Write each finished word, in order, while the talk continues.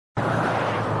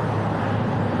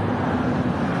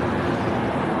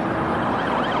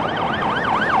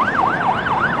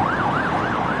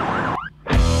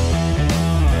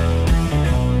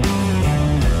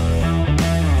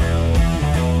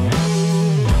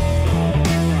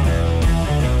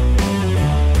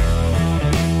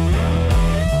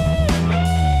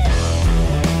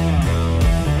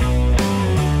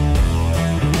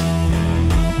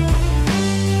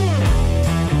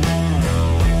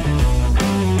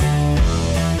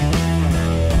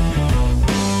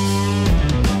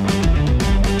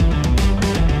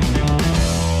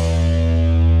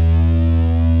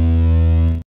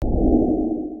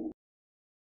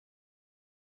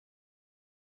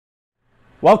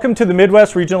Welcome to the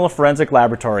Midwest Regional Forensic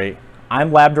Laboratory.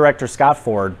 I'm Lab Director Scott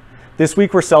Ford. This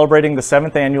week we're celebrating the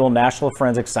 7th Annual National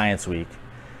Forensic Science Week.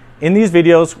 In these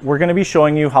videos, we're going to be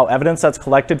showing you how evidence that's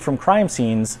collected from crime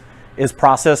scenes is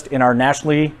processed in our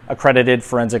nationally accredited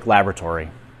forensic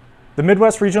laboratory. The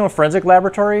Midwest Regional Forensic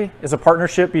Laboratory is a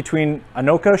partnership between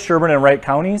Anoka, Sherburne, and Wright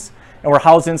counties, and we're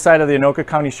housed inside of the Anoka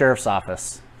County Sheriff's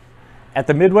Office. At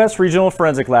the Midwest Regional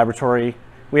Forensic Laboratory,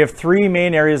 we have three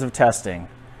main areas of testing: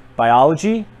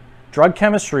 biology, drug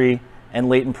chemistry, and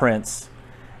latent prints.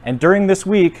 And during this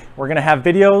week, we're going to have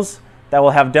videos that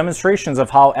will have demonstrations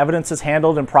of how evidence is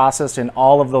handled and processed in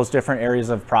all of those different areas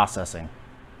of processing.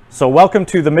 So welcome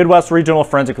to the Midwest Regional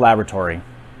Forensic Laboratory.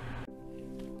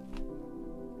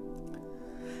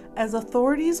 As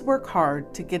authorities work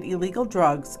hard to get illegal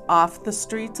drugs off the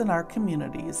streets in our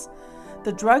communities,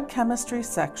 the drug chemistry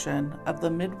section of the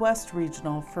Midwest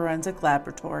Regional Forensic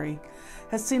Laboratory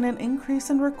has seen an increase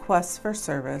in requests for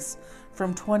service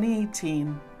from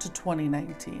 2018 to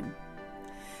 2019.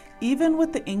 Even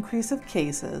with the increase of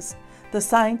cases, the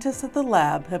scientists at the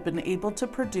lab have been able to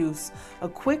produce a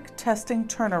quick testing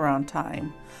turnaround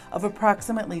time of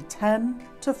approximately 10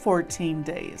 to 14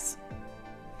 days.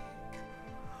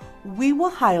 We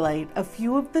will highlight a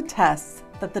few of the tests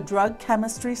that the drug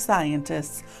chemistry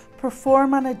scientists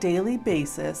perform on a daily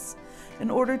basis in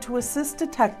order to assist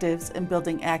detectives in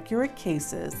building accurate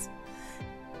cases.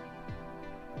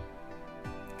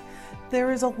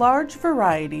 There is a large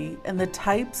variety in the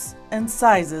types and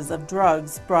sizes of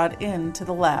drugs brought into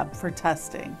the lab for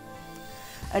testing.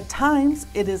 At times,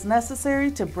 it is necessary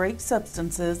to break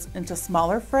substances into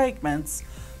smaller fragments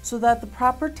so that the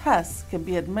proper tests can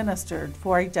be administered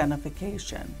for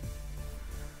identification.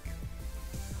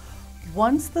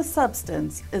 Once the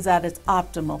substance is at its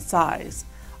optimal size,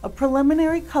 a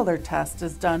preliminary color test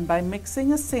is done by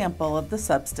mixing a sample of the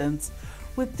substance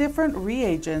with different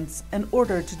reagents in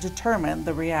order to determine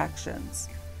the reactions.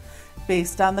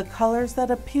 Based on the colors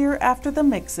that appear after the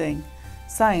mixing,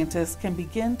 scientists can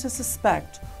begin to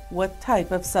suspect what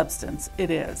type of substance it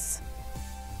is.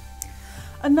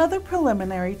 Another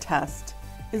preliminary test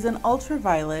is an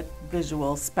ultraviolet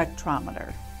visual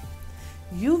spectrometer.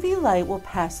 UV light will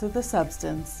pass through the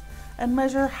substance and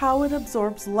measure how it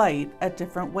absorbs light at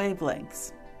different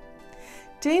wavelengths.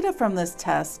 Data from this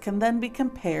test can then be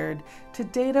compared to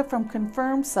data from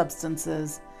confirmed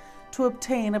substances to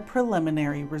obtain a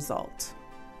preliminary result.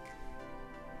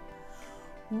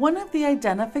 One of the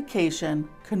identification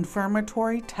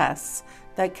confirmatory tests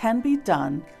that can be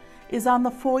done is on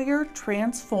the Foyer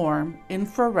Transform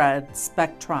Infrared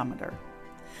Spectrometer.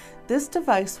 This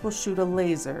device will shoot a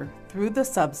laser through the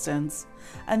substance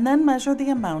and then measure the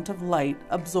amount of light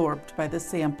absorbed by the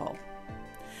sample.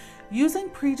 Using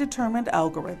predetermined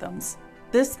algorithms,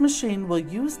 this machine will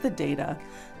use the data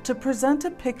to present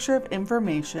a picture of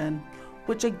information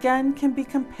which again can be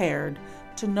compared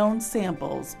to known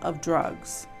samples of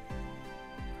drugs.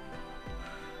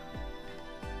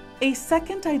 A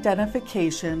second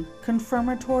identification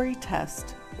confirmatory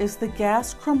test is the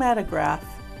gas chromatograph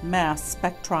mass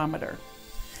spectrometer.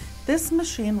 This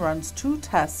machine runs two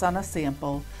tests on a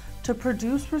sample to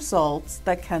produce results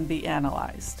that can be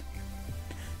analyzed.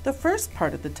 The first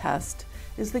part of the test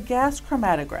is the gas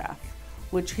chromatograph,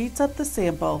 which heats up the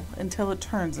sample until it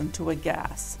turns into a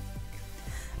gas.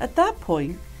 At that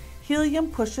point,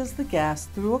 helium pushes the gas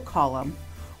through a column,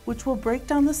 which will break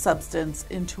down the substance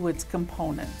into its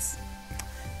components.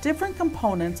 Different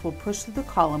components will push through the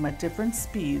column at different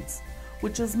speeds,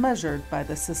 which is measured by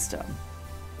the system.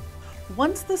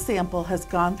 Once the sample has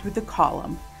gone through the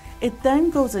column, it then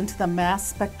goes into the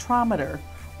mass spectrometer,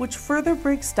 which further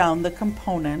breaks down the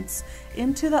components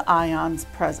into the ions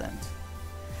present.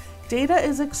 Data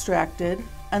is extracted,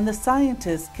 and the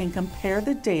scientists can compare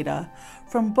the data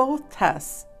from both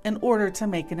tests in order to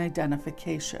make an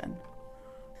identification.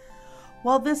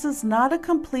 While this is not a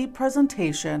complete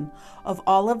presentation of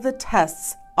all of the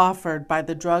tests offered by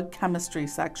the drug chemistry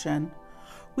section,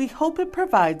 we hope it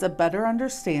provides a better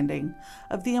understanding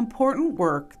of the important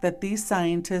work that these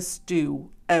scientists do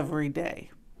every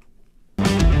day.